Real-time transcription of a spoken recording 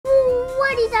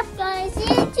is up, guys?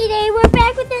 And today we're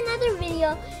back with another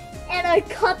video. And our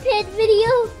Cuphead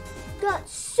video got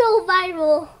so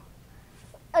viral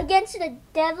against the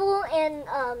devil and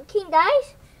King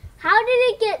Dice. How did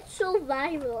it get so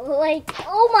viral? Like,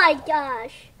 oh my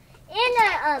gosh.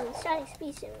 And Sonic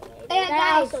Speed Simulator. Hey, that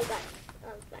guys. also got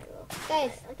viral.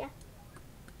 Guys. Okay.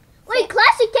 Wait,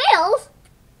 Classic Tales?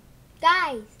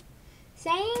 Guys,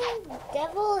 saying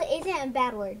devil isn't a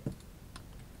bad word.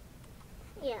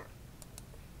 Yeah.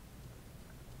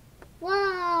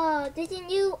 Wow, there's a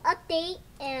new update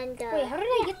and Wait, how did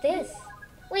I get this?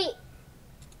 Wait,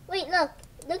 look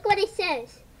what it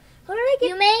says. How did I get?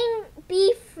 You may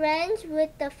be friends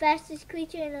with the fastest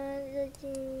creature in the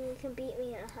can beat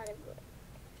me at 100.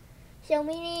 So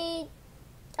we need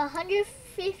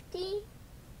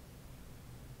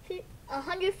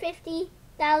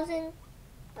 150,000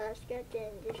 scratch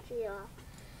and destroy off.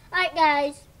 Alright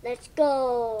guys, let's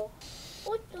go.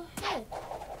 What the heck?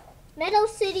 Metal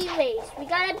City Race. We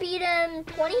gotta beat him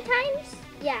 20 times?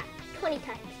 Yeah, 20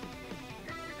 times.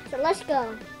 So let's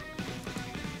go.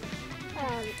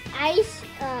 Ice, is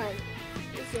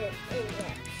it in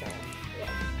there? So,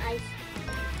 yeah, ice.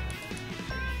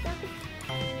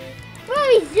 Bro,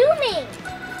 he's zooming!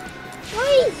 Bro,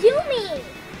 he's zooming!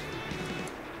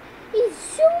 He's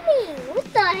zooming! What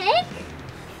the heck?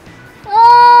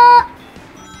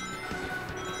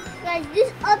 Guys,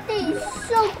 this update is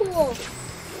so cool.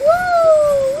 Woo!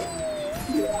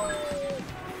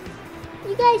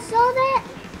 You guys saw that?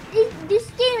 This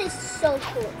game is so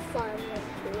cool, fun and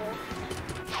cool.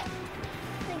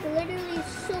 Like literally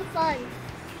so fun.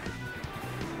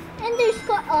 And there's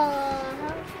how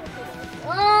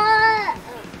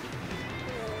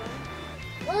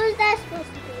what was that supposed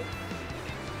to be?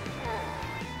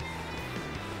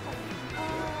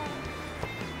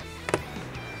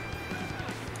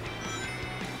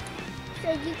 So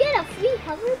you get a free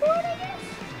hoverboard, I guess?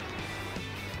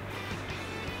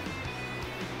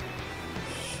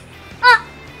 Ah!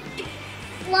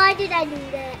 Why did I do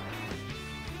that?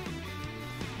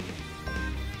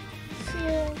 2,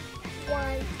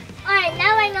 1. Alright,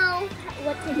 now I know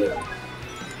what to do.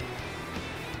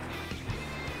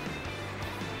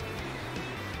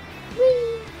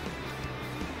 Whee!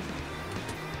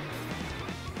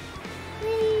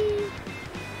 Whee!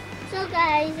 So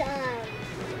guys,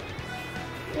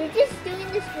 we're just doing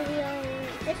this video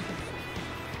just for fun.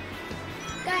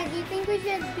 Guys, do you think we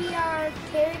should be our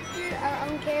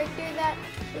own character that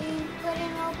we put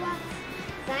in Roblox?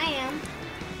 'Cause I am.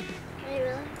 Are you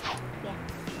really? Yeah.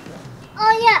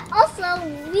 Oh yeah, also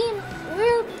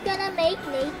we're gonna make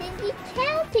Nathan the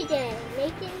Cow today.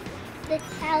 Nathan the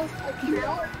Cow's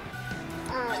account.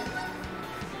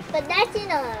 But that's in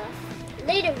a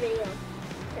later video.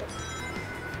 'Cause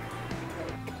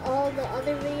all the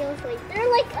other videos, like they're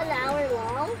like an hour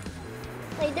long.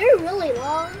 Like they're really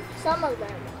long. Some of them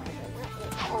are, but not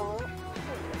like all.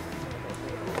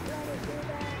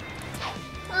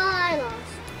 Oh, I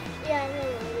lost. Yeah, I know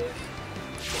what it is.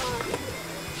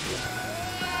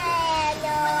 Yeah,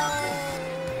 no.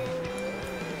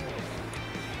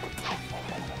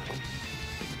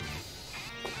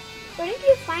 Where did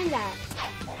you find that?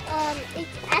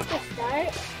 It's at the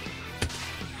start.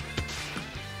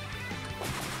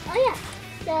 Oh yeah.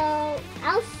 So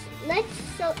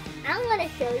I'm gonna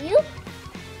show you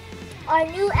our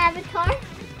new avatar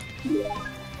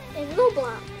in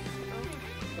Roblox.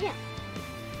 Yeah.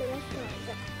 So let's go.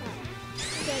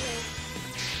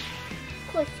 Of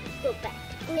course, go back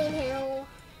to Green Hill.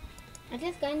 I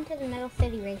just got into the Metal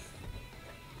City Race.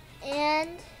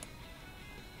 And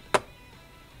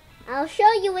I'll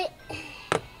show you it.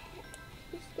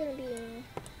 It's gonna be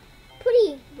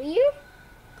pretty weird.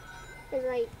 Cause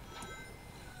like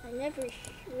I never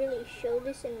really showed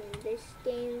this in this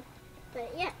game,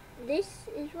 but yeah, this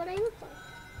is what I look like.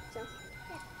 So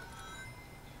yeah.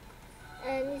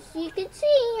 And as you can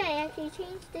see, I actually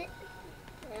changed it,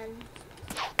 and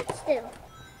still,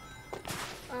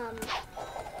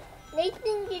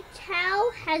 Nathan the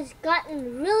Cow has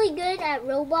gotten really good at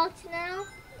Roblox now.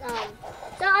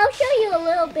 So I'll show you a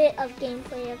little bit of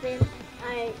gameplay of him.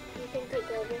 Alright, you can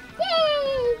take over.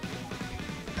 Yay!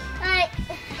 Alright,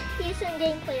 here's some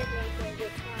gameplay of Nathan the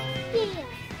Cow. Yeah,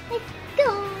 let's go!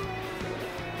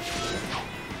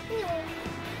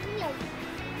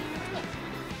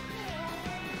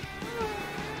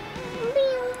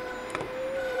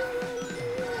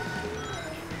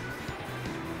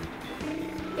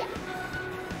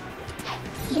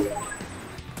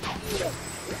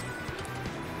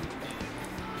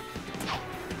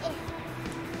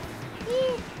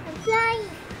 I'm flying.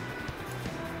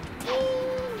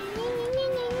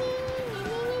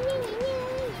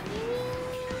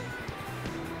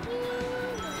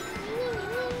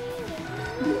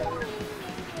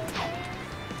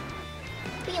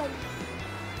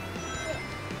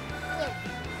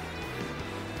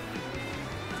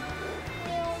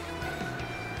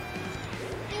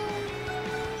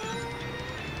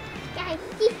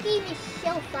 guys, this game is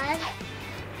so fun.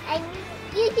 I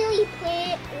usually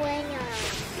play it when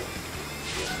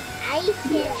I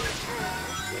can